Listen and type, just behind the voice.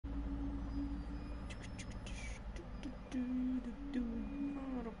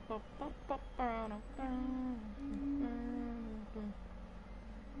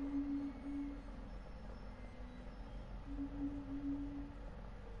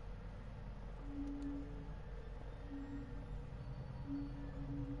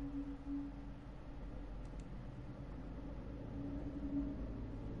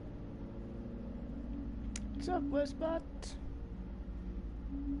What's up, Westbot?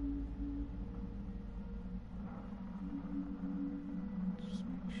 Just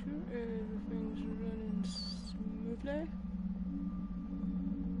make sure everything's running smoothly.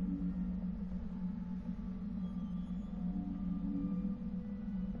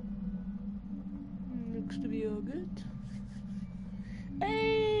 Looks to be all good.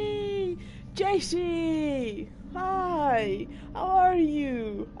 Hey! JC! Hi! How are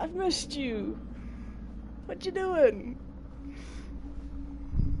you? I've missed you. What you doing?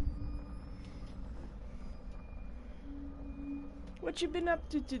 What you been up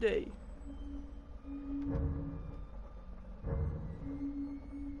to today?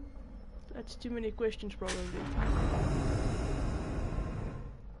 That's too many questions, probably.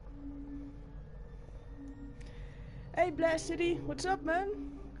 Hey, Blast City, what's up, man?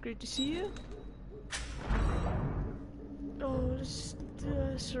 Great to see you. Oh, just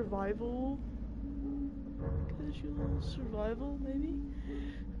survival. Casual survival, maybe?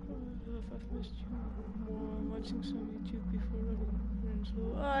 If I've missed you more, I'm watching some YouTube before running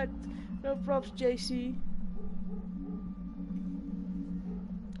slow. Alright, no props, JC.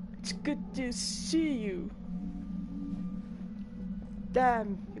 It's good to see you.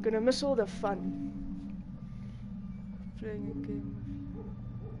 Damn, you're gonna miss all the fun. Playing a game.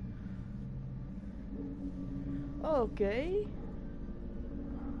 Okay.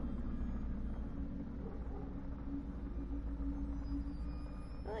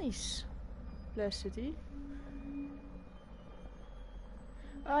 Nice. Blast City.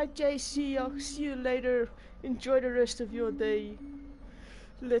 Alright, JC, I'll see you later. Enjoy the rest of your day.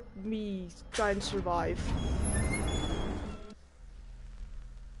 Let me try and survive.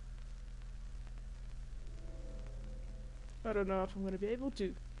 I don't know if I'm gonna be able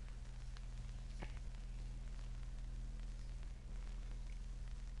to.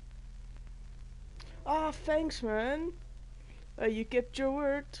 Ah, thanks, man. You kept your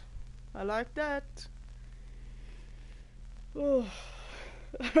word. I like that. Oh,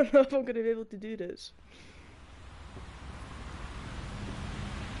 I don't know if I'm gonna be able to do this.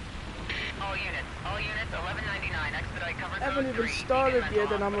 All units, 1199, expedite cover code I haven't even 3, started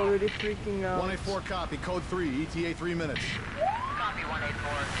yet and I'm already freaking out. 184 copy, code 3, ETA 3 minutes. Copy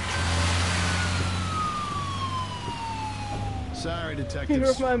 184. Sorry,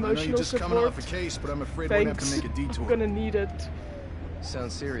 detectives. You're my I know emotional you're just coming off a support. case, but I'm afraid we're gonna have to Thanks. make a detour. I'm gonna need it.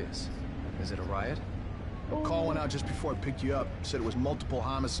 Sounds serious. Is it a riot? A call went out just before I picked you up. Said it was multiple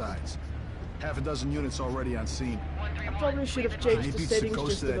homicides. Half a dozen units already on scene. I probably should have He changed the beats the settings ghost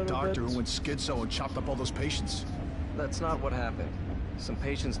just of a that little doctor bit. who went schizo and chopped up all those patients. That's not what happened. Some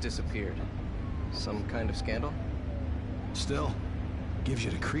patients disappeared. Some kind of scandal? Still, gives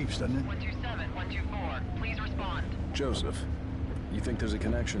you the creeps, doesn't it? 127, 124, please respond. Joseph, you think there's a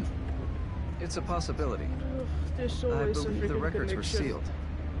connection? It's a possibility. Ugh, there's I always a believe the freaking records were connection. sealed.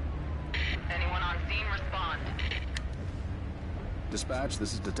 Anyone on scene, respond. Dispatch,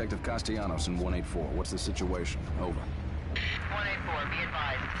 this is Detective Castellanos in 184. What's the situation? Over. 184, be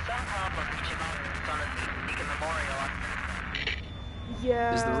advised. Some problem reaching mountains on the Beacon Memorial on...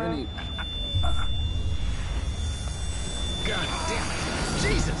 Yeah. Is there any... God damn it!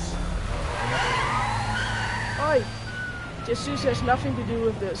 Jesus! Oi! Jesus has nothing to do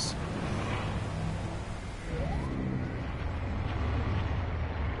with this.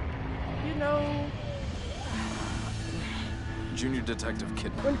 You know, Junior Detective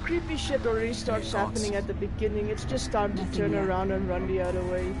Kidman? when creepy shit already starts happening at the beginning, it's just time to turn around and run the other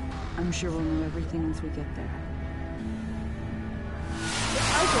way. I'm sure we'll know everything once we get there. The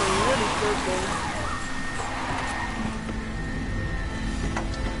eyes are really purple.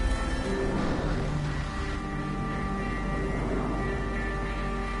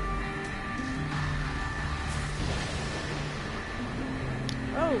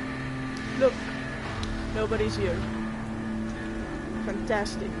 Oh, look, nobody's here.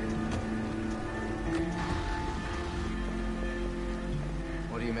 Fantastic.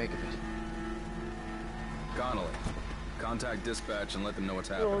 What do you make of it? Connolly, contact dispatch and let them know what's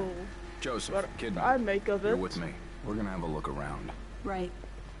happening. Well, Joseph, what Kidman, I make of you're it. with me. We're gonna have a look around. Right.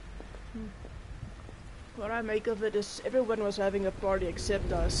 What I make of it is everyone was having a party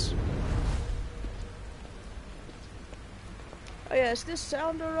except us. Oh yeah, is this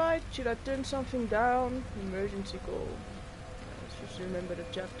sound alright? Should I turn something down? Emergency call. Just remember the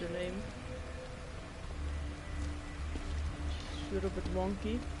chapter name. It's a little bit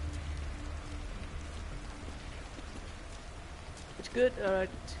wonky. It's good, alright,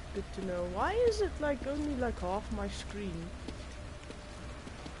 good to know. Why is it like only like half my screen?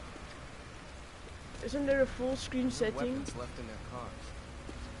 Isn't there a full screen setting? Weapons left in their cars.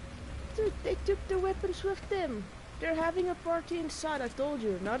 Dude, they took the weapons with them. They're having a party inside, I told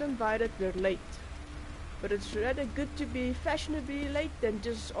you. Not invited, they're late. But it's rather good to be fashionably late than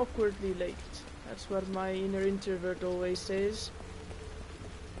just awkwardly late. That's what my inner introvert always says.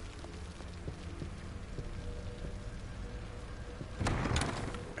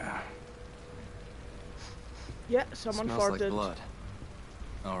 Yeah, someone Smells farted. like blood.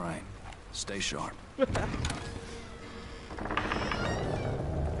 All right, stay sharp. We're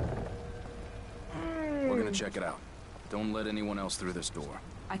gonna check it out. Don't let anyone else through this door.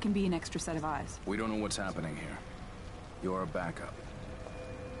 I can be an extra set of eyes. We don't know what's happening here. You're a backup.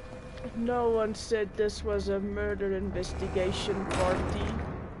 No one said this was a murder investigation party.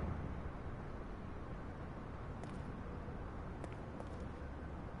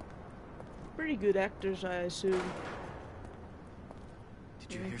 Pretty good actors, I assume.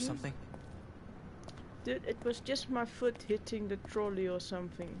 Did you hear something? Dude, it was just my foot hitting the trolley or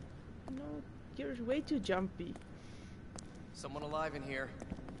something. No, you're way too jumpy. Someone alive in here.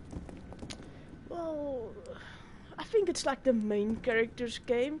 Well, I think it's like the main character's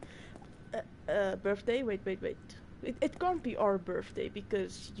game. Birthday? Wait. It can't be our birthday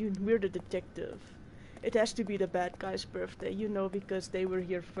because we're the detective. It has to be the bad guy's birthday, you know, because they were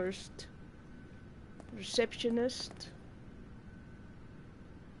here first. Receptionist.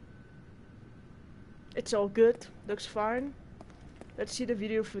 It's all good. Looks fine. Let's see the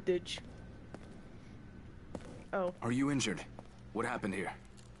video footage. Oh. Are you injured? What happened here?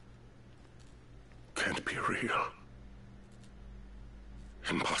 Can't be real.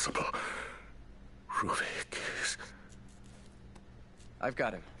 Impossible. Ruvik is... I've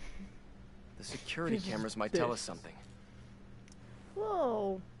got him. The security cameras might tell us something.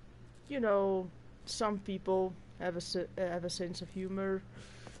 Well, you know, some people have a sense of humor.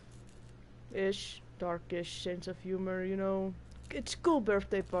 Darkish sense of humor, you know. It's a cool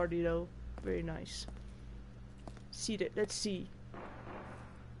birthday party though. Very nice. Let's see.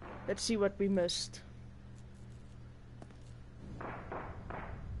 Let's see what we missed.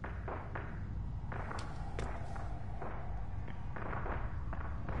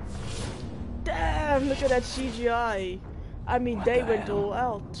 Damn, look at that CGI. I mean, they went all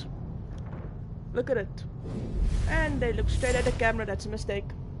out. Look at it. And they look straight at the camera, that's a mistake.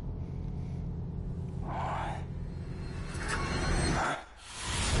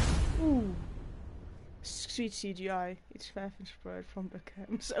 Ooh. Sweet CGI. It's half inspired from the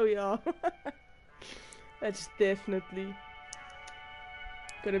cams. Oh yeah. That's definitely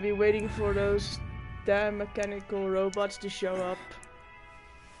gonna be waiting for those damn mechanical robots to show up.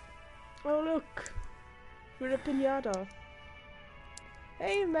 Oh look, we're a piñata.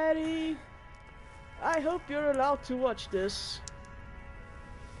 Hey Maddie, I hope you're allowed to watch this,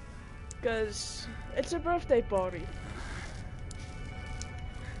 cause it's a birthday party.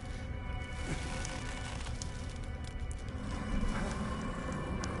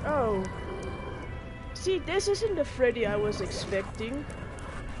 Oh, see, this isn't the Freddy I was expecting.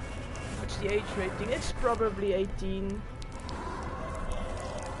 What's the age rating? It's probably 18.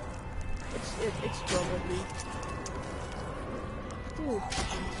 It's probably. Dude,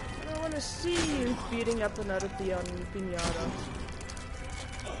 I don't want to see you beating up another piñata.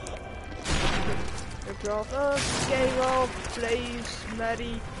 Okay, well, please,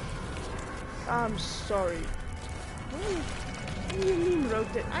 Maddie. I'm sorry. What do you mean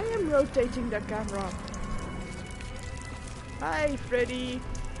rotate? I am rotating the camera. Hi, Freddy.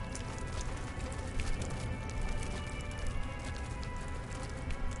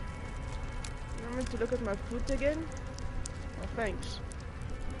 You want me to look at my foot again? Oh, thanks.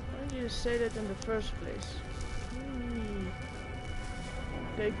 Why did you say that in the first place?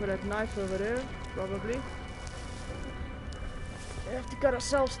 Take for that knife over there, probably. We have to cut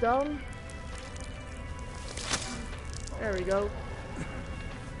ourselves down. There we go.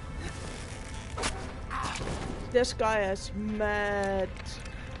 This guy has mad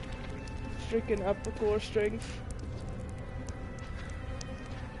freaking upper core strength.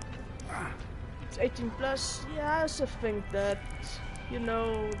 It's 18 plus. Yeah, I also think that, you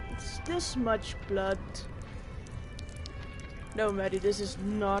know, it's this much blood. No, Maddie, this is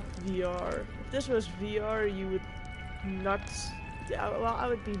not VR. If this was VR, you would not. Yeah, well, I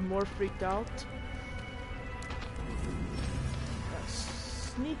would be more freaked out.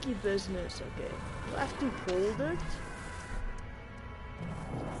 Sneaky business, okay. Do I have to hold it?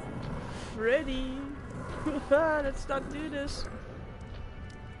 Freddy! Let's not do this.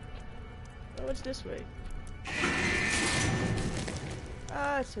 Oh, what's this way?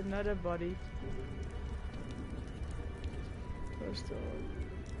 Ah, it's another body. First of all.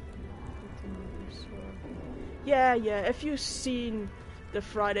 Yeah, if you've seen the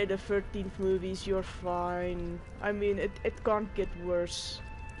Friday the 13th movies, you're fine. I mean, it can't get worse.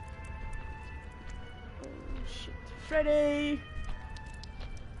 Oh shit. Freddy!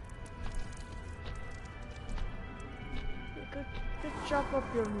 Good chop up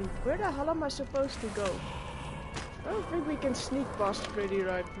your meat. Where the hell am I supposed to go? I don't think we can sneak past Freddy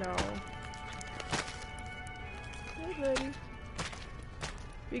right now. Hey buddy.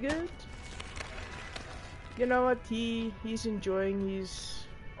 We good? You know what? He's enjoying his...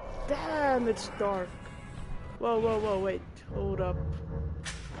 Damn, it's dark. Whoa, wait. Hold up.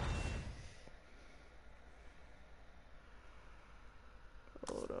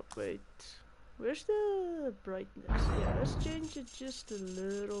 Wait. Where's the brightness? Yeah, let's change it just a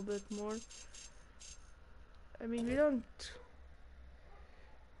little bit more. I mean, we don't...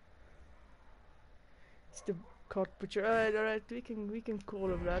 It's the cod butcher. Alright, we can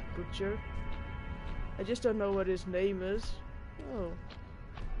call him that butcher. I just don't know what his name is. Oh.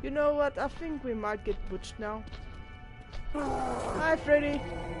 You know what? I think we might get butched now. Hi, Freddy!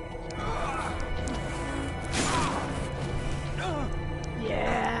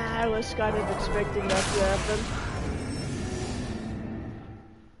 Yeah, I was kind of expecting that to happen.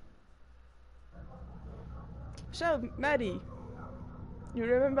 So, Maddie, you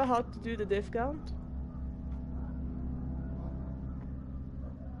remember how to do the death count?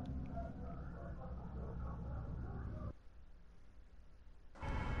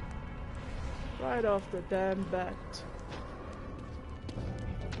 Right off the damn bat.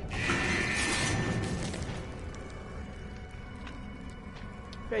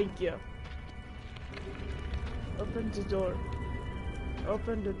 Thank you. Open the door.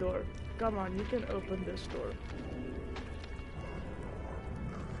 Open the door. Come on, you can open this door.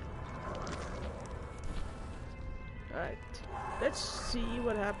 Right. Let's see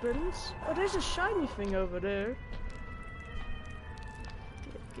what happens. Oh, there's a shiny thing over there.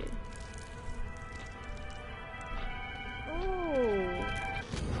 Okay.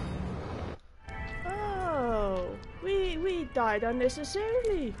 Oh, we died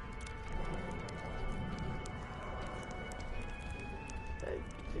unnecessarily.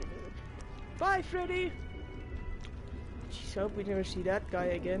 Bye, Freddy. Jeez, hope we never see that guy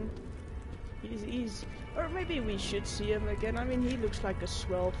again. He's, or maybe we should see him again. I mean, he looks like a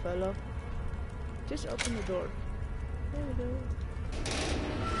swell fella. Just open the door. There we go.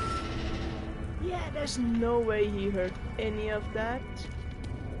 Yeah, there's no way he heard any of that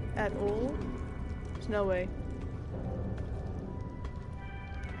at all. There's no way.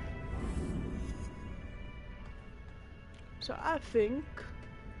 So I think...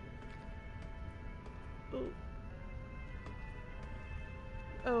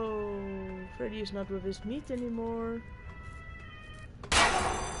 Oh, Freddy is not with his meat anymore.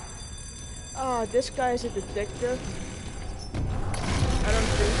 Ah, this guy is a detective. I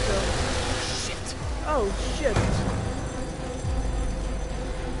don't think so. Shit! Oh, shit.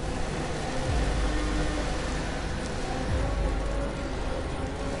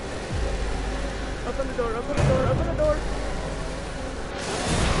 Open the door, open the door, open the door!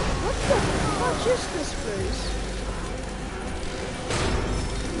 What the fuck is this place?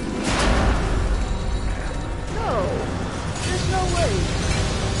 No! There's no way!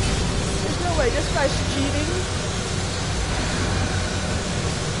 There's no way, this guy's cheating!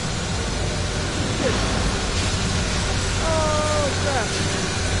 Shit. Oh, crap.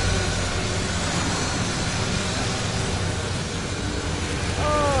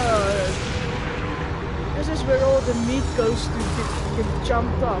 Oh, this is where all the meat goes to get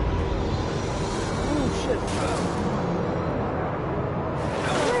jumped up. Oh, shit.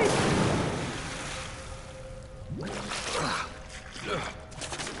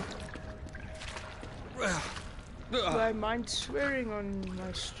 Do I mind swearing on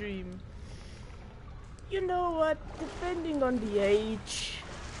my stream? You know what? Depending on the age.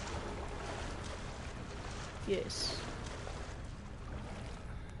 Yes.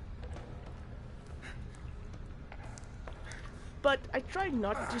 But I try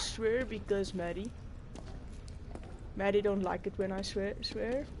not to swear because Maddie don't like it when I swear.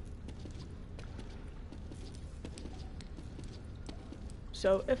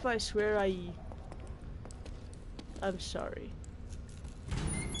 So if I swear, I'm sorry.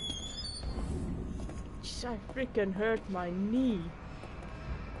 Jeez, I freaking hurt my knee.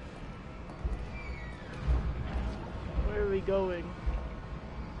 Where are we going?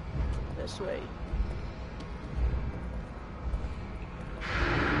 This way.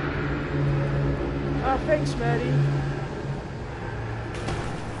 Ah, thanks, Maddie.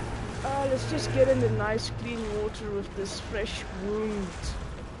 Let's just get in the nice clean water with this fresh wound.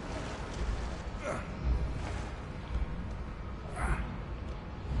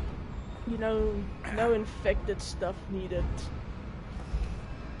 You know, no infected stuff needed.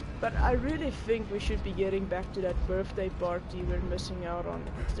 But I really think we should be getting back to that birthday party we're missing out on.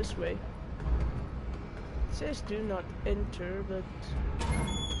 It's this way. It says do not enter, but...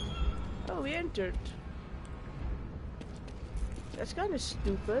 Oh, we entered. That's kind of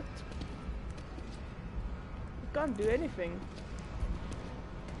stupid. We can't do anything.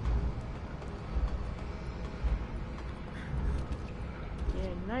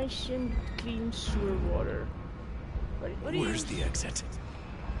 Yeah, nice and clean sewer water. What do you... Where's the exit?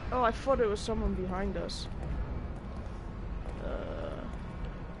 Oh, I thought there was someone behind us.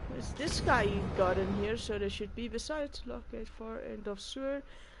 It's this guy you got in here, so there should be besides locate far end of sewer,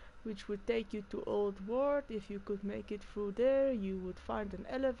 which would take you to Old Ward. If you could make it through there, you would find an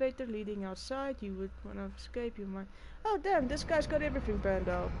elevator leading outside. You would want to escape, you might... Oh damn, this guy's got everything planned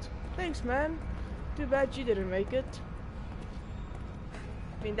out. Thanks, man. Too bad you didn't make it.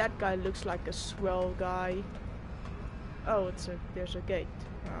 I mean, that guy looks like a swell guy. Oh, there's a gate.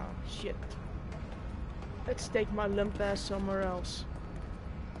 Oh, shit. Let's take my limp ass somewhere else.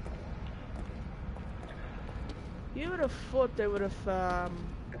 You would have thought they would have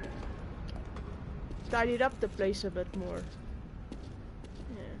tidied up the place a bit more.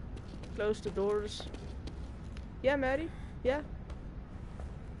 Yeah. Close the doors. Yeah, Mary? Yeah?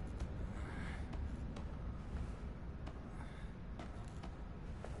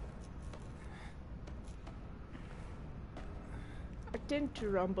 I tend to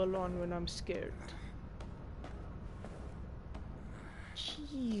rumble on when I'm scared.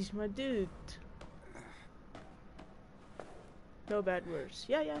 Jeez, my dude. No bad words.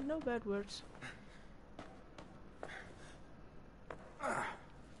 Yeah, no bad words.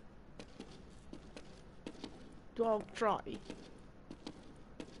 Dog try.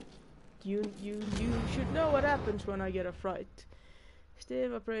 You should know what happens when I get a fright.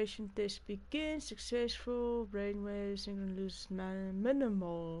 Stim operation test begins. Successful. Brainwave synchronous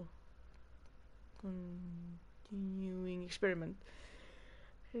minimal. Continuing experiment.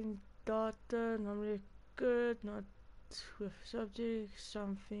 And data normally good, not with subject,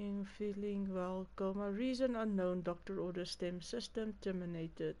 something feeling well, coma, reason unknown, doctor order stem system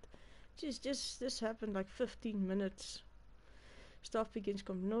terminated. Just this happened like 15 minutes. Staff begins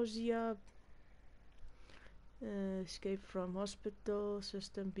nausea. Escape from hospital,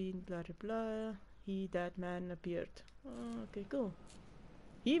 system being blah blah blah. That man appeared. Oh, okay, cool.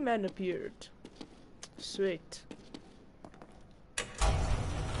 Man appeared. Sweet.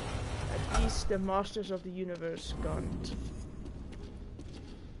 At least the masters of the universe can't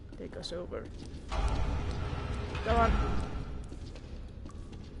take us over. Come on.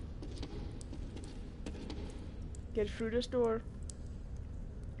 Get through this door.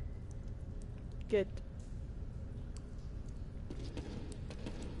 Get.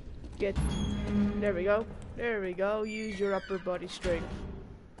 There we go. There we go. Use your upper body strength.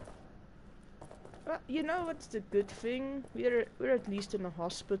 You know what's the good thing? We're at least in a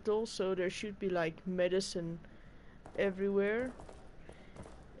hospital, so there should be like medicine everywhere.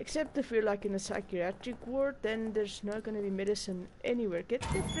 Except if we're like in a psychiatric ward, then there's not gonna be medicine anywhere. Get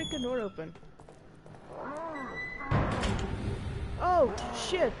the freaking door open. Oh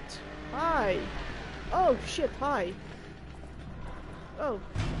shit! Hi! Oh shit! Hi! Oh,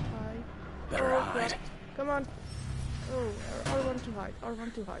 hi! Better hide. God. Come on! Oh, R1 to hide.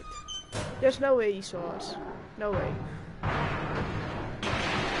 R1 to hide. There's no way he saw us. No way.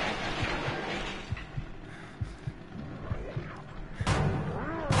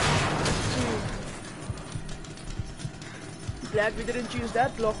 Glad we didn't choose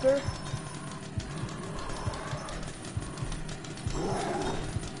that blocker.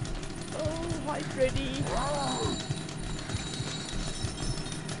 Oh, hi Freddy.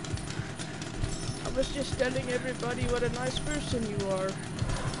 I was just telling everybody what a nice person you are.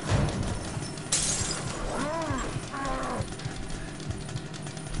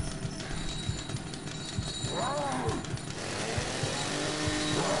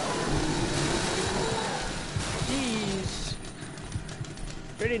 Jeez.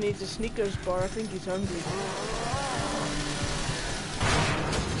 Freddy needs a Snickers bar. I think he's hungry.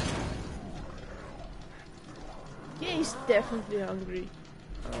 Yeah, he's definitely hungry.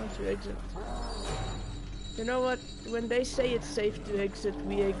 I want to exit. You know what? When they say it's safe to exit,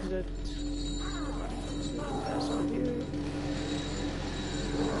 we exit. Pass on here.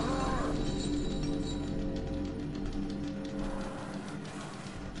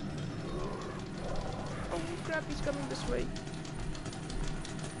 crap, he's coming this way.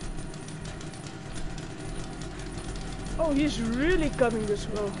 Oh, he's really coming this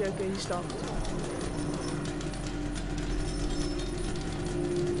way. Okay, okay, he stopped.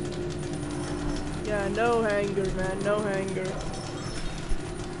 Yeah, no hanger, man, no hanger.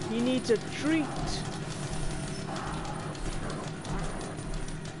 He needs a treat.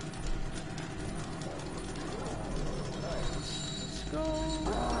 Let's go.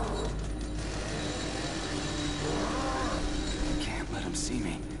 I can't let him see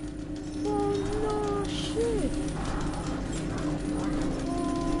me. Oh no, shit.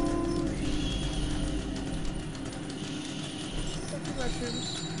 Mushrooms.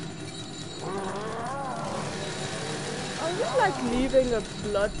 Are we like leaving a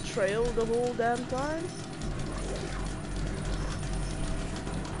blood trail the whole damn time?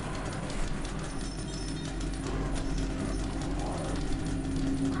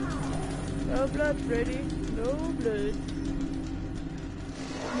 No blood, Freddy. No blood.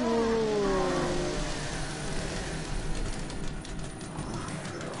 Oh.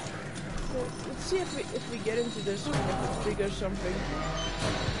 So, let's see if we get into this and if it triggers something.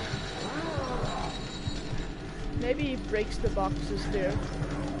 Maybe he breaks the boxes there.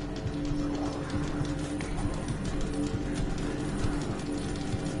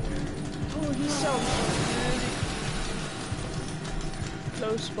 Oh, he sounds really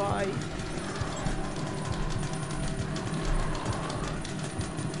close by.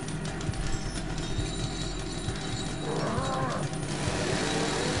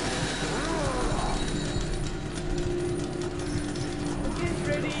 Okay,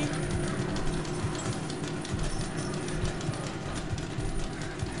 Freddy.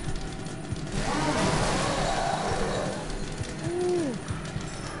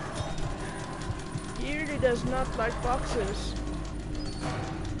 Does not like boxes.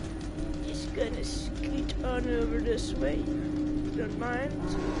 Just gonna scoot on over this way. Don't mind.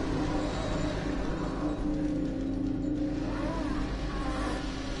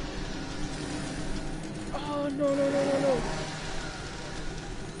 Oh no no no no no.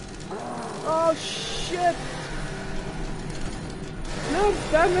 Oh shit! No,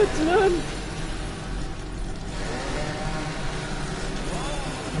 damn it, no!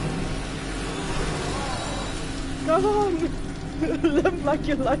 Come on! Live like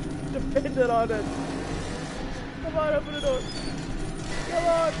your life depended on it. Come on, open the door. Come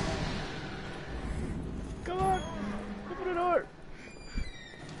on! Come on! Open the door!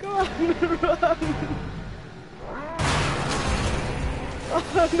 Come on, run! Oh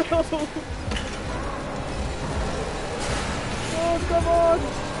no! Oh, come on!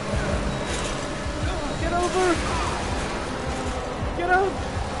 Get over! Get out!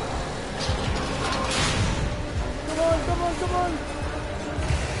 Come on, come on, come on!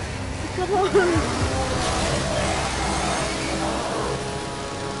 Come on!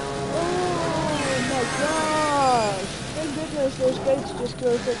 Oh my gosh! Thank goodness those gates just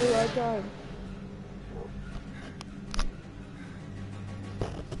closed at the right time.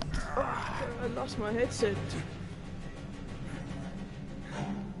 Oh, I lost my headset.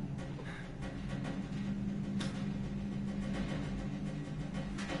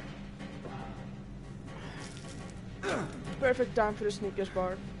 Perfect time for the Snickers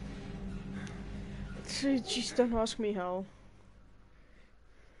bar. Jeez, don't ask me how.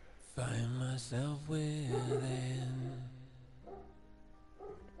 Find myself within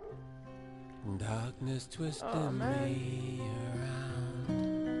darkness twisting me around.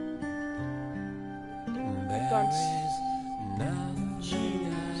 There is nothing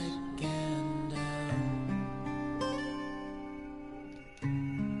I can do.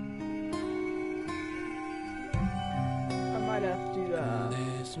 Have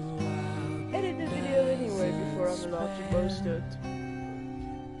to edit the video anyway before I'm allowed to post it.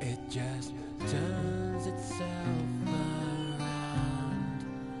 It just turns itself around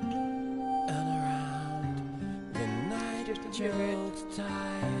and around. The night chokes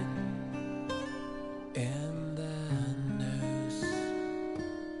tight in the noose.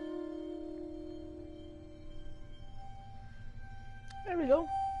 There we go.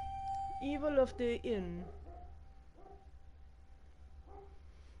 Evil of the Inn.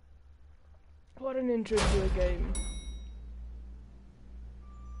 What an intro to a game.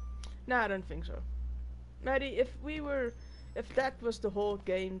 Nah, I don't think so. Maddie, if that was the whole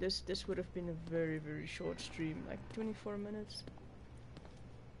game, this would have been a very, very short stream, like 24 minutes.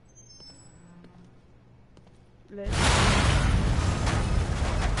 Let's...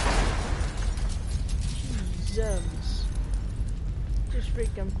 Jesus. Just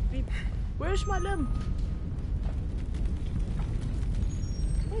freaking beep. Where's my limp?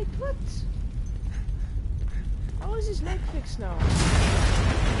 Wait, what? How is his leg fixed now? Oh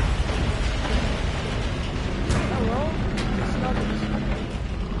well, it's not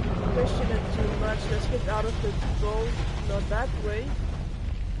question it too much. Let's get out of the boat, not that way.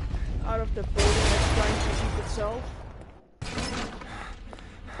 Out of the boat and it's trying to keep itself.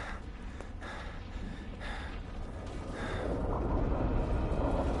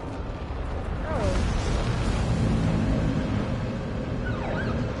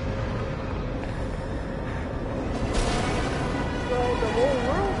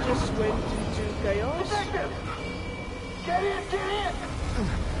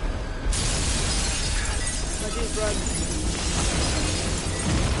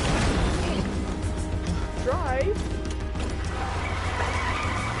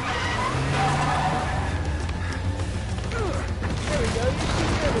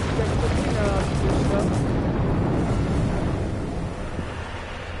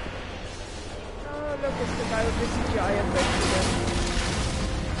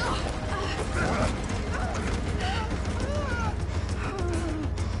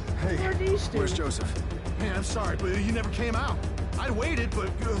 Where's Joseph? Man, I'm sorry, but he never came out. I waited, but...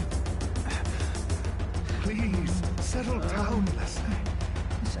 Please, settle down, Leslie.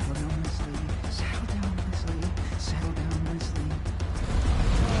 Settle down, Leslie. Settle down, Leslie. Settle down, Leslie.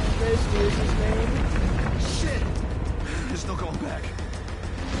 Leslie is his name. Shit! You're still going back.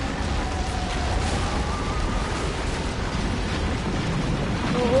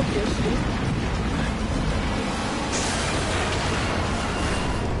 Oh, obviously.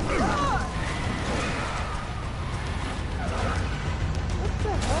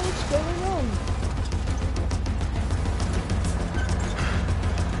 What's going on?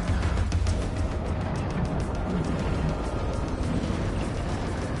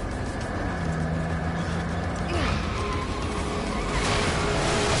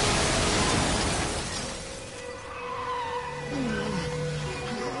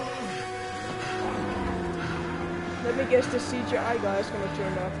 Let me guess, the CGI guy is gonna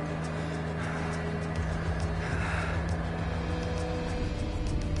turn up.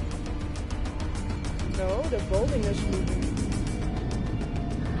 No, the bowling is moving.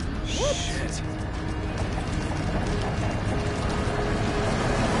 What? Shit.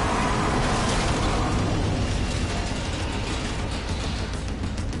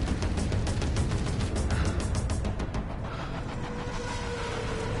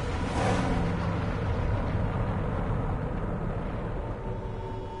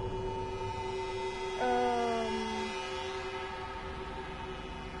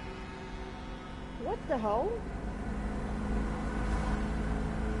 What the hell?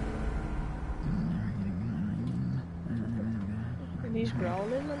 And he's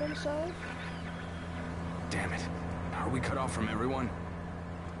growling on himself? Damn it. Are we cut off from everyone?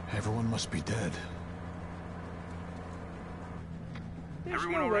 Everyone must be dead. There's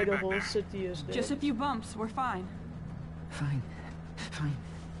Everyone no all way right the back whole there? city is dead. Just a few bumps, we're fine. Fine. Fine.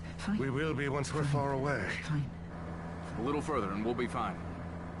 Fine. We will be once we're far away. Fine. A little further and we'll be fine.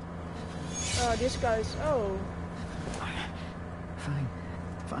 This guy's... Oh. Fine.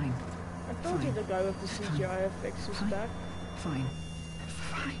 Fine. I told you the guy with the CGI effects is back. Fine.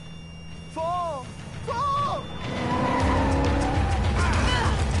 Fine. Fall! Fall!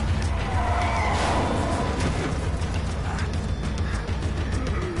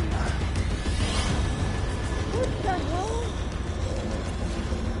 What the hell?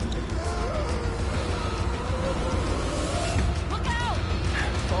 Look out!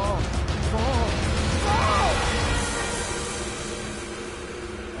 Fall! Fall! Fall!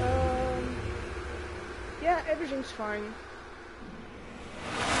 Yeah, everything's fine.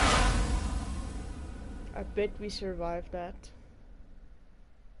 I bet we survived that.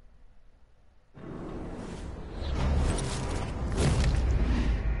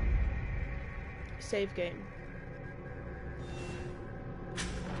 Save game.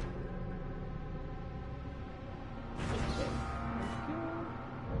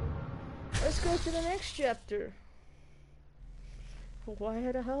 Let's go to the next chapter.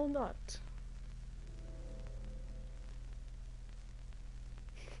 Why the hell not?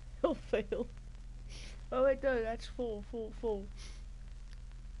 He'll fail. Oh wait, no, that's full.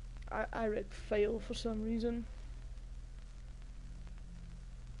 I read fail for some reason.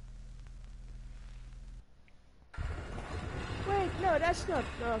 Wait, no, that's not.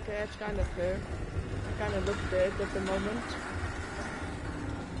 Okay, that's kind of fair. I kind of look dead at the moment.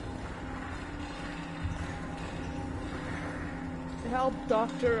 Help,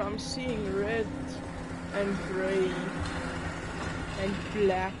 doctor, I'm seeing red and gray and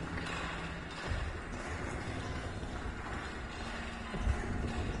black.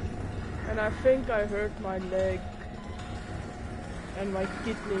 And I think I hurt my leg. And my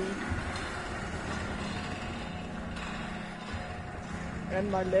kidney.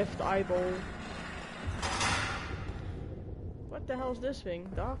 And my left eyeball. What the hell's this thing?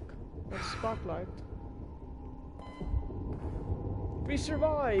 Doc? That's spotlight. We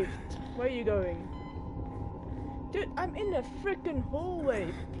survived! Where are you going? Dude, I'm in a freaking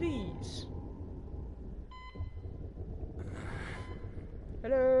hallway, please.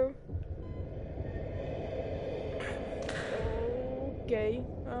 Hello? Okay.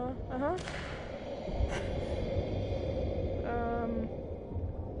 Uh-huh.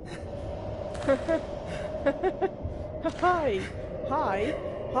 Hi! Hi!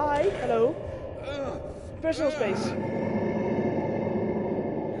 Hi! Hello! Personal space.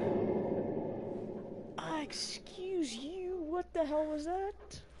 Excuse you, what the hell was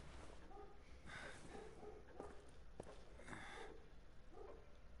that?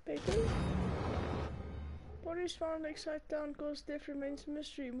 Bacon? Bodies found Lakeside Town cause death remains a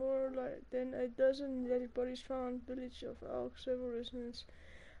mystery. More like than a dozen dead bodies found village of Elk, several residents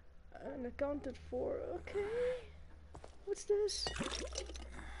unaccounted for. Okay. What's this?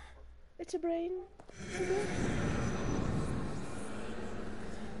 It's a brain. Okay.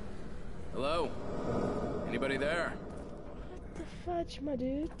 Hello? Anybody there? What the fudge, my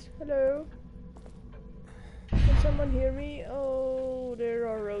dude? Hello? Can someone hear me? Oh, there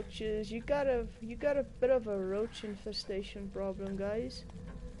are roaches. You got a bit of a roach infestation problem, guys.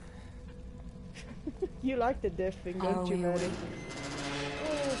 You like the death thing, don't you, Maddie?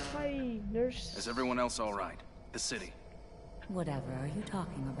 Oh, hi, nurse. Is everyone else all right? The city. Whatever are you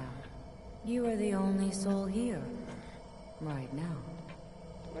talking about? You are the only soul here. Right now.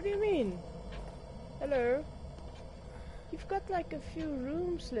 What do you mean? Hello? You've got like a few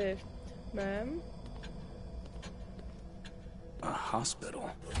rooms left, ma'am. A hospital?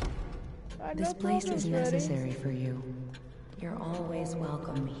 This place is necessary for you. You're always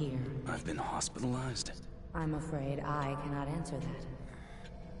welcome here. I've been hospitalized? I'm afraid I cannot answer that.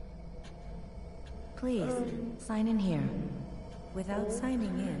 Please, sign in here. Without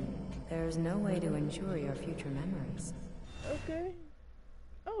signing in, there's no way to ensure your future memories. Okay.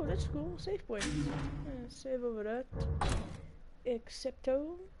 Oh, that's cool. Save point. Yeah, save over that.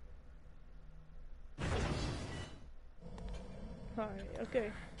 Excepto. Hi.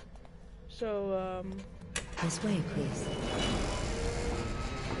 Okay. So, This way, please.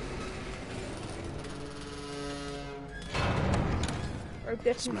 I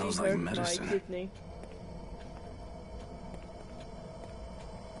definitely Smells like hurt medicine. my kidney.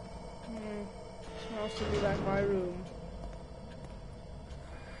 Smells to be like my room.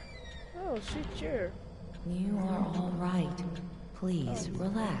 Oh, sweet chair. You are all right. Please,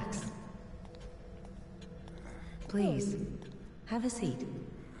 relax. Please, have a seat.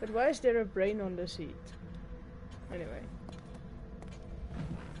 But why is there a brain on the seat? Anyway.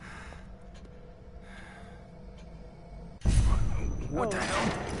 What the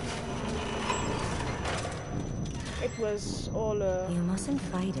hell? It was all You mustn't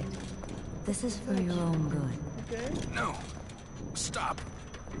fight it. This is for your own good. okay. No. Stop.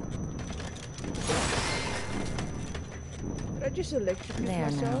 Did I just electrocute There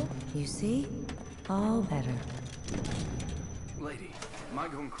myself? now. You see? All better. Lady, am I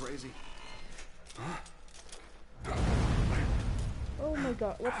going crazy? Oh my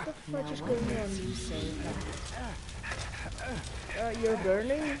god, what the fuck is going on? You say that. You're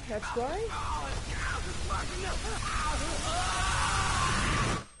burning? That's why?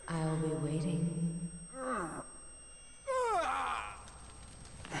 I'll be waiting.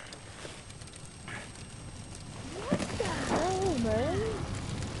 What the hell, man?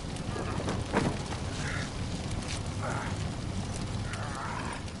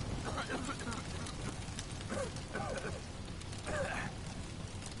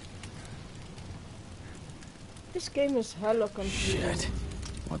 This game is hella confusing. Shit.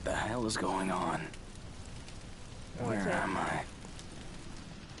 What the hell is going on? Where Okay. am I?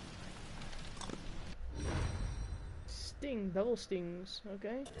 Sting, double stings.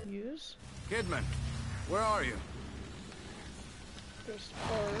 Okay, use. Kidman, where are you? Press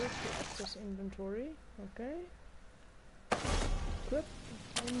R to access inventory. Okay. Equip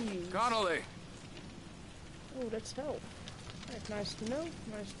and use. Connolly! Oh, that's health. Right, nice to know.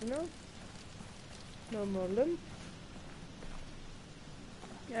 Nice to know. No more limp.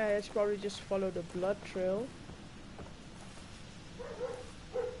 Yeah, let's probably just follow the blood trail.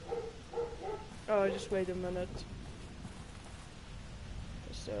 Oh, just wait a minute.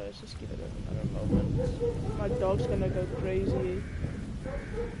 Just give it another moment. My dog's gonna go crazy.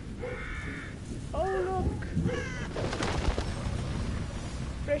 Oh, look!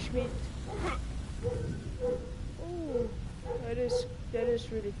 Fresh meat. Ooh, That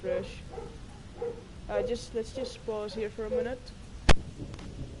is really fresh. Let's just pause here for a minute.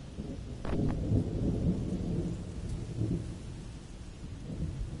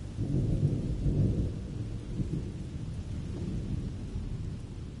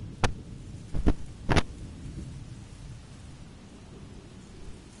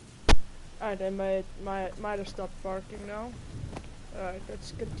 Alright, I might have stopped barking now. Alright,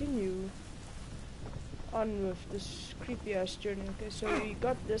 let's continue on with this creepy ass journey. Okay, so we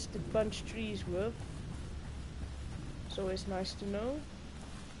got this to punch trees with. It's always nice to know.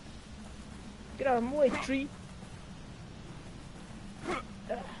 Get out of my way, tree!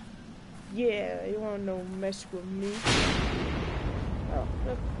 Yeah, you wanna no mess with me. Oh,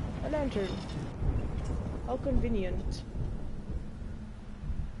 look, a lantern. How convenient.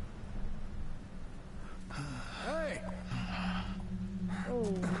 Hey!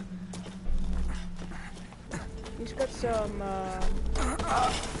 Oh. He's got some,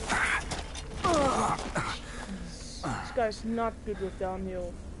 This guy's not good with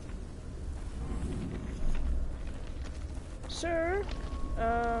downhill. Sir,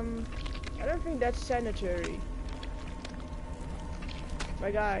 I don't think that's sanitary.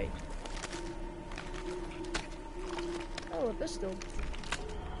 My guy. Oh, a pistol.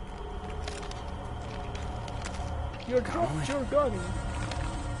 You dropped your gun.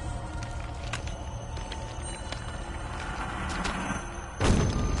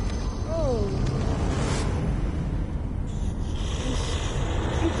 Oh. He's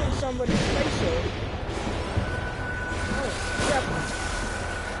eating somebody's face. Oh, crap.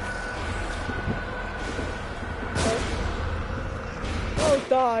 Oh,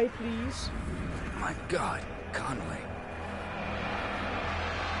 die, please. My God, Conway.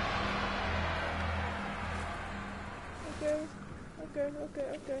 Okay.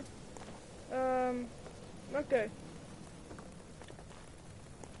 Okay.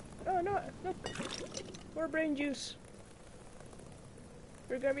 Oh no, look. More brain juice.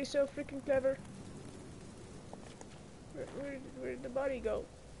 You're gonna be so freaking clever. Where did the body go?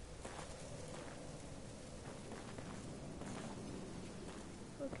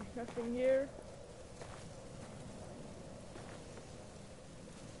 Okay, nothing here.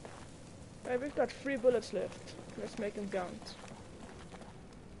 Alright, we've got 3 bullets left. Let's make them count.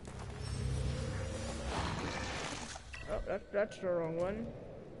 Oh, that's the wrong one.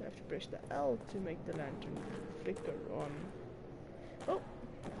 I have to press the L to make the lantern flicker on. Oh!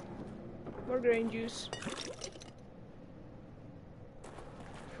 More grain juice.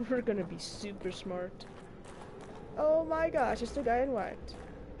 We're gonna be super smart. Oh my gosh, it's the guy in white.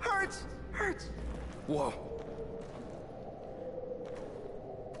 Hurts! Whoa.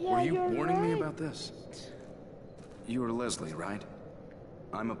 Yeah, Were you you're warning right. me about this? You are Leslie, right?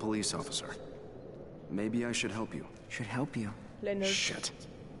 I'm a police officer. Maybe I should help you. Should help you. Leonard. Shit.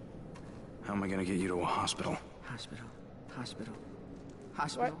 How am I gonna get you to a hospital? Hospital.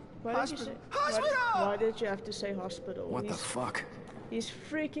 Why did you say hospital? Why did you have to say hospital? What the fuck? He's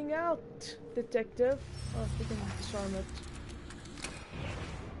freaking out, detective. Oh, we can disarm it.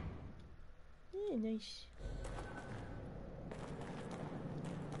 Yeah, nice.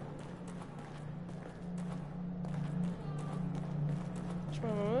 Just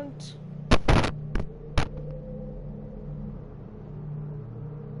one moment.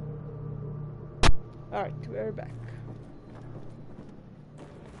 Alright, we're back.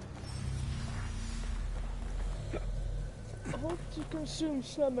 Hope to consume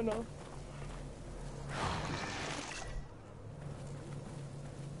stamina.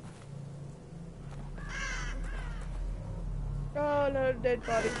 Oh no, dead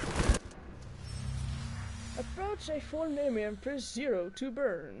body. Approach a fallen enemy and press 0 to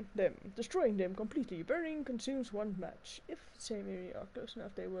burn them. Destroying them completely. Burning consumes 1 match. If the same area are close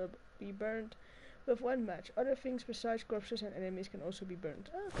enough, they will be burned with 1 match. Other things besides corpses and enemies can also be burned.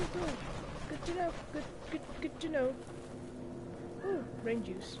 Oh, good to know. Good to know. Good to know. Ooh, brain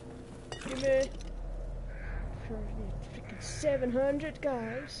juice. Give me freaking 700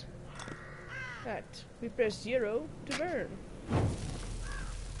 guys. Right, we press 0 to burn.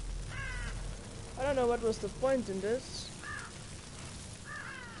 I don't know what was the point in this.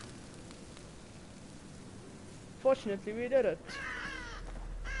 Fortunately, we did it.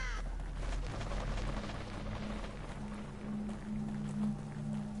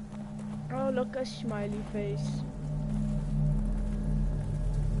 Oh, look, a smiley face.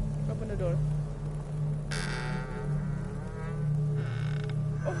 Open the door.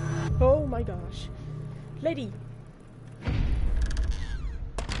 Oh my gosh. Lady!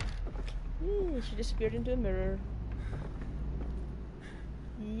 She disappeared into a mirror.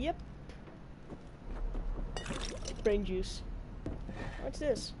 Yep. Brain juice. What's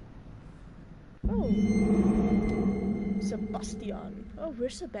this? Oh. Sebastian. Oh,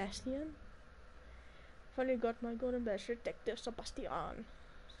 where's Sebastian? Finally got my golden badge. Detective Sebastian.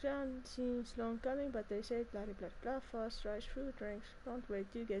 Sound seems long coming, but they say blah blah blah. Fast rise through ranks. Can't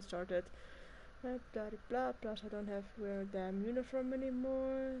wait to get started. Blah blah blah. Plus I don't have to wear a damn uniform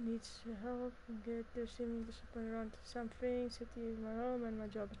anymore. Needs help and get there seeming discipline around something. City is my home and my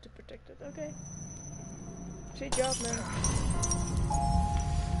job is to protect it. Okay. Sweet job, man.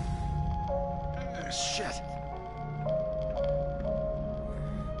 Shit.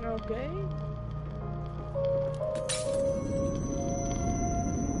 Okay.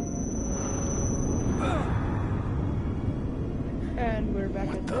 And we're back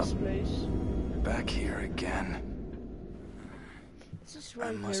at this place. Back here again. This is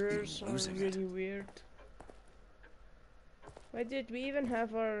why mirrors are really weird. Why did we even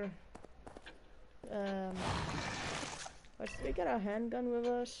have our we got our handgun with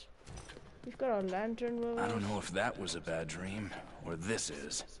us. We've got our lantern with us. I don't know if that was a bad dream, or this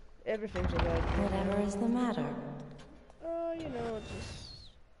is. Everything's a bad dream. Whatever is the matter? Oh, you know, just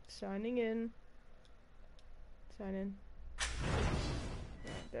signing in. Sign in.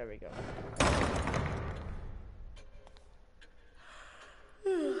 There we go.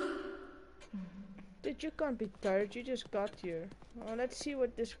 Dude, you can't be tired, you just got here. Oh, let's see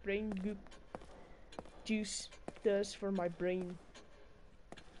what this brain goop juice does for my brain.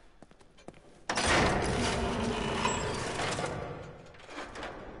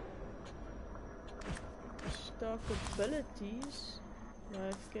 Stock abilities.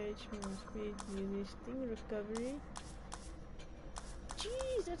 Life gauge, movement speed, melee sting recovery.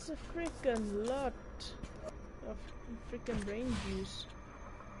 Jeez, that's a freaking lot of freaking brain juice.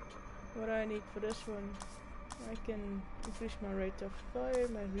 What do I need for this one? I can increase my rate of fire,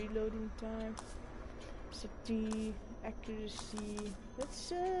 my reloading time, safety, accuracy. Let's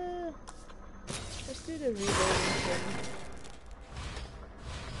do the reloading thing.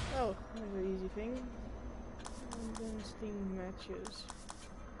 Oh, that's an easy thing. And then sting matches.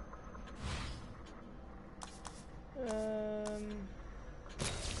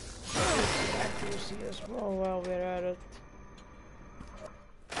 Accuracy as well while we're at it.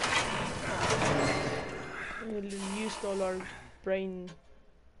 We used all our brain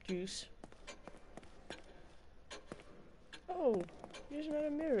juice. Oh, here's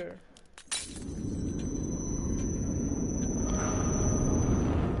another mirror.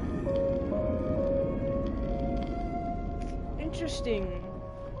 Interesting.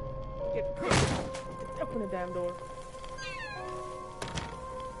 Get open the damn door.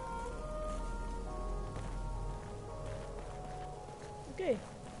 Okay.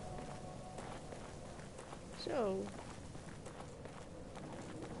 So.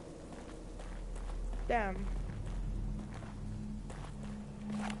 Damn.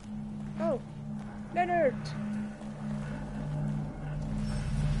 Oh, Leonard!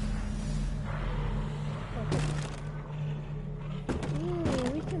 Okay.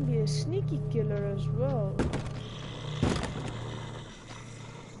 Ooh, we can be a sneaky killer as well.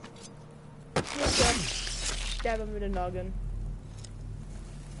 Stab him with a noggin.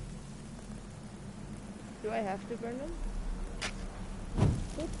 Do I have to burn them?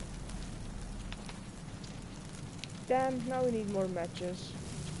 Oop. Damn, now we need more matches.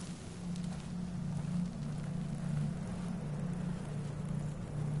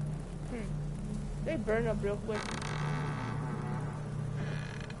 They burn up real quick.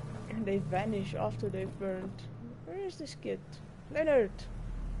 And they vanish after they've burned. Where is this kid? Leonard!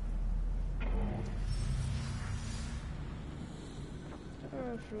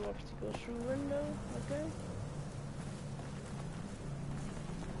 Through obstacles, through window, okay.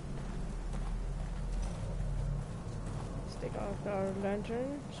 Let's take off our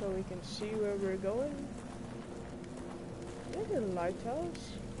lantern so we can see where we're going. Is that a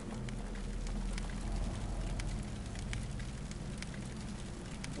lighthouse?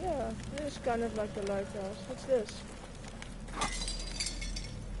 Yeah, it's kind of like the lighthouse. What's this?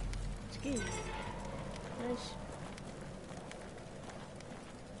 Ski. Nice.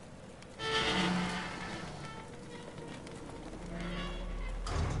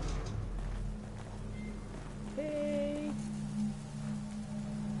 Hey.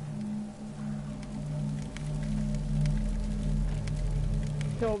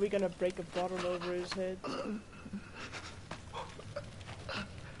 Oh, we're gonna break a bottle over his head.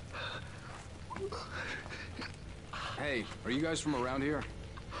 Hey, are you guys from around here?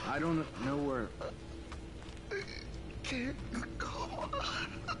 I don't know where... Can't go on.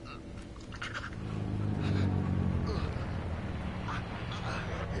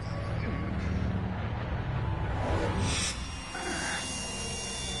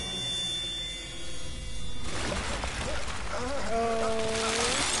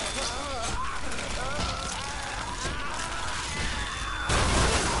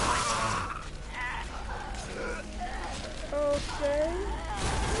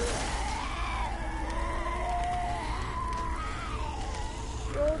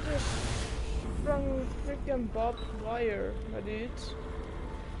 some barbed wire, my dudes.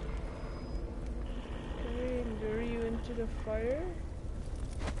 Can we lure you into the fire?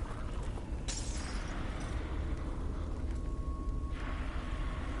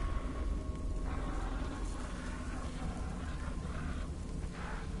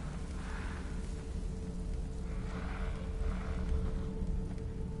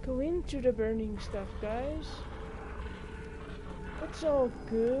 Go into the burning stuff, guys. It's all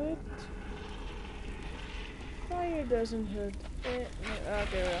good. Fire doesn't hurt. Okay,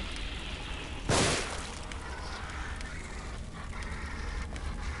 well.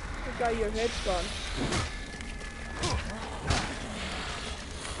 You got your head's gone.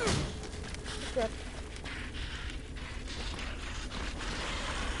 Crap.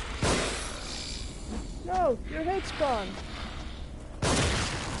 No, your head's gone.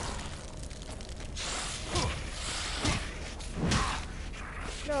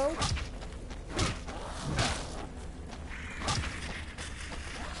 No.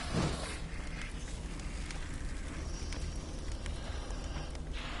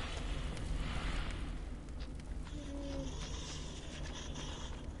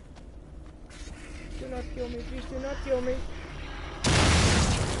 Do not kill me, please do not kill me.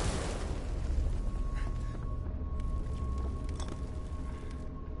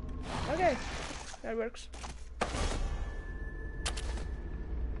 Okay, that works.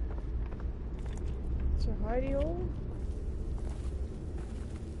 It's a hidey hole.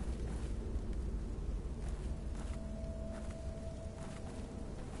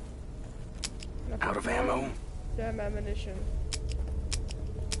 Out of ammo? Damn ammunition.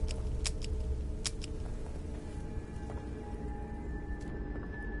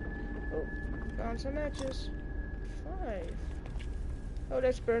 Oh, found some matches. 5. Oh,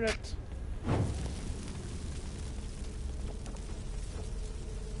 let's burn it.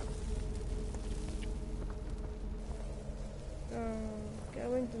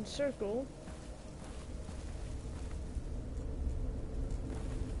 Gallington Circle.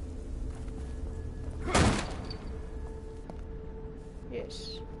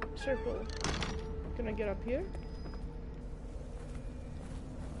 Yes, circle. Can I get up here?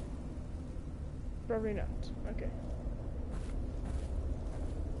 Probably not. Okay.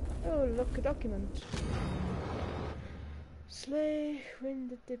 Oh, look, a document. Slay, when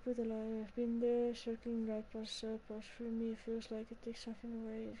the tip with the light. I've been there, circling right past through me. It feels like it takes something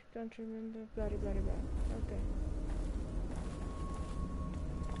away. Can't remember. Blah blah blah. Okay.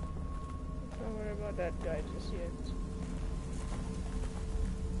 Don't worry about that guy just yet.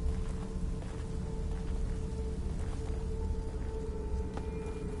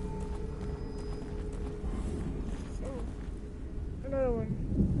 Oh, another one.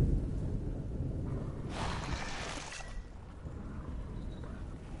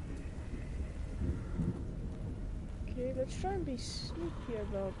 Let's try and be sneaky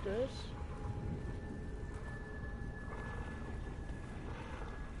about this.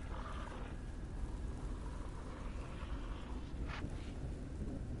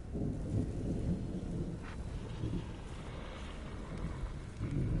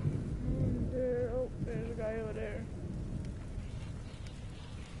 Oh, there's a guy over there.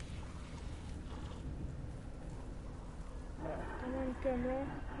 Come on, camera.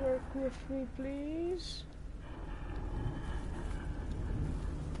 Work with me, please.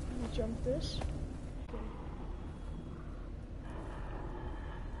 Jump this. Okay.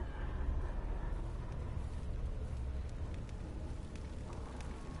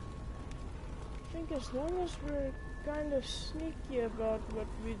 I think as long as we're kind of sneaky about what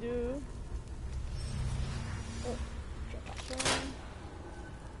we do. Oh, drop some.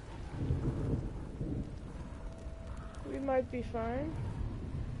 We might be fine.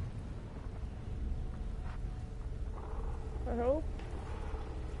 I hope.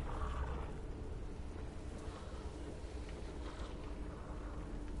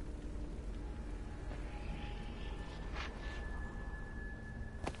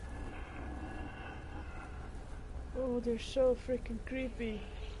 Oh, they're so freaking creepy.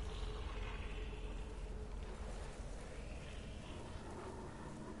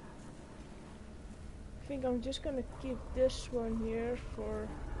 I think I'm just gonna keep this one here for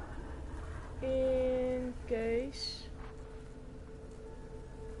in case.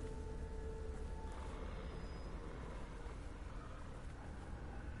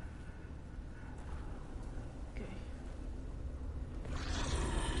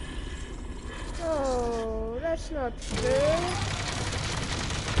 That's not fair.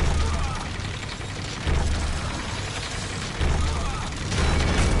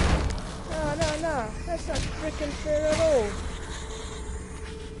 No. That's not freaking fair at all.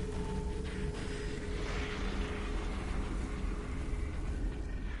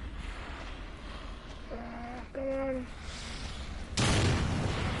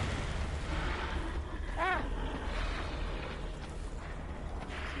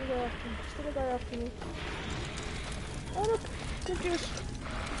 Still a guy after me. Oh look! Good juice!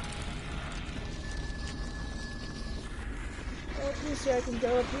 Oh, please say I can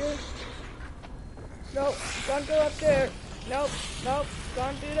go up here. Nope, don't go up there. Nope, nope,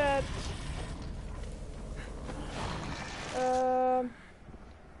 don't do that. Oh,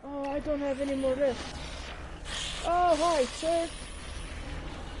 I don't have any more left. Oh, hi, sir.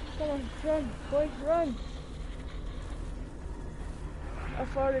 Come on, run, boy, run. How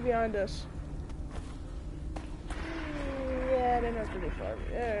far are they behind us? Yeah, they're not really far.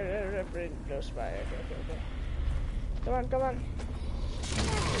 They're pretty close by. Okay. Come on, come on.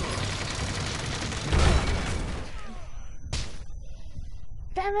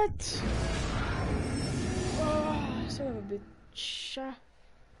 Damn it! Oh, son of a bitch.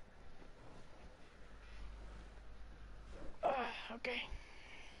 Okay.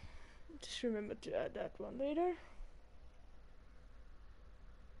 Just remember to add that one later.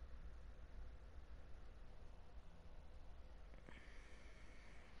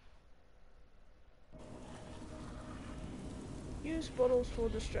 Use bottles for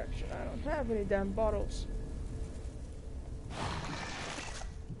distraction. I don't have any damn bottles.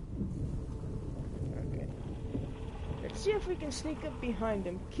 Okay. Let's see if we can sneak up behind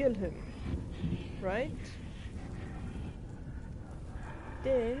him, kill him. Right?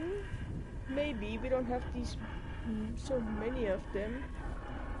 Then maybe we don't have these so many of them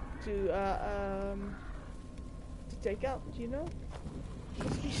to take out, you know?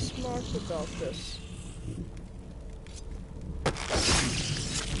 Let's be smart about this. I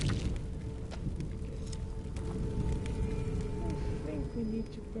think we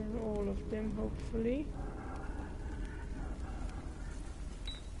need to burn all of them, hopefully.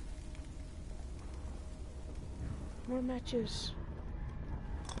 More matches.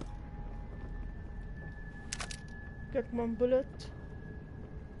 Got one bullet.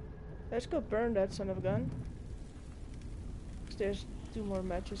 Let's go burn that son of a gun. There's 2 more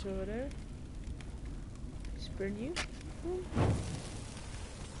matches over there. Let's burn you. Oh,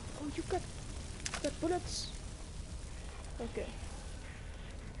 you got bullets. Okay.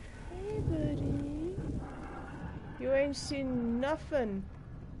 Hey, buddy. You ain't seen nothing.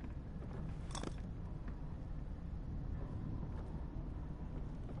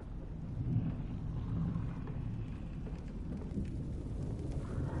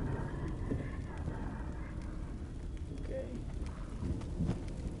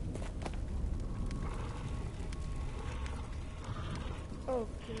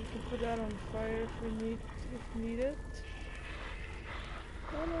 Okay, we can put that on fire if needed.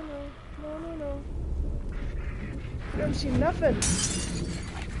 No. You don't see nothing. You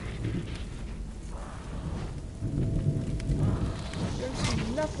don't see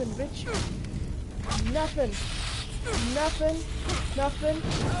nothing, bitch. Nothing.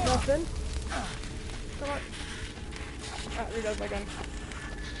 Come on. Ah, reload my gun.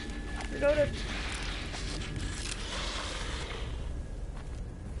 Reload it.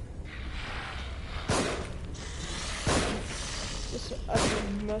 This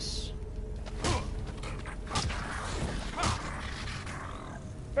ugly mess.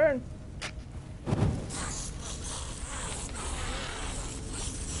 Burn.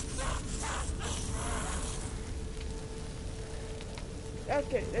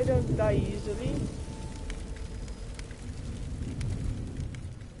 Okay, they don't die easily.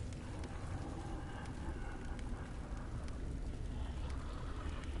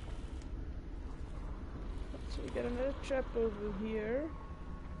 So we got another trap over here.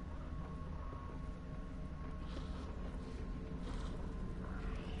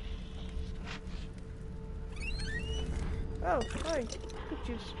 Oh, hi. Good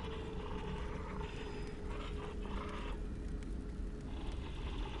juice.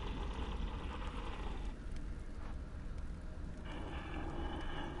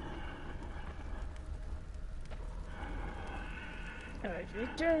 Alright, if he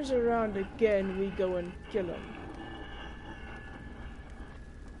turns around again, we go and kill him.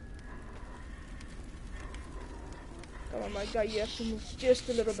 Come on, my guy, you have to move just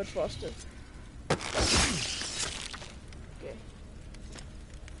a little bit faster. Okay.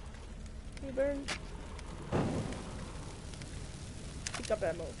 You burn. Pick up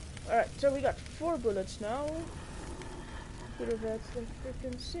ammo. Alright, so we got 4 bullets now. Could have had like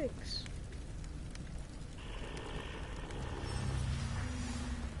freaking 6.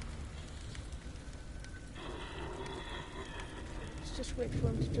 Let's just wait for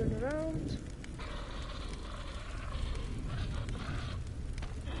him to turn around.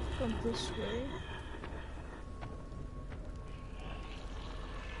 Come this way.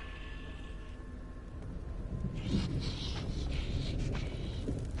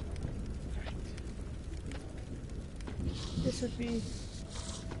 this would be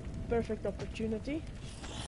perfect opportunity.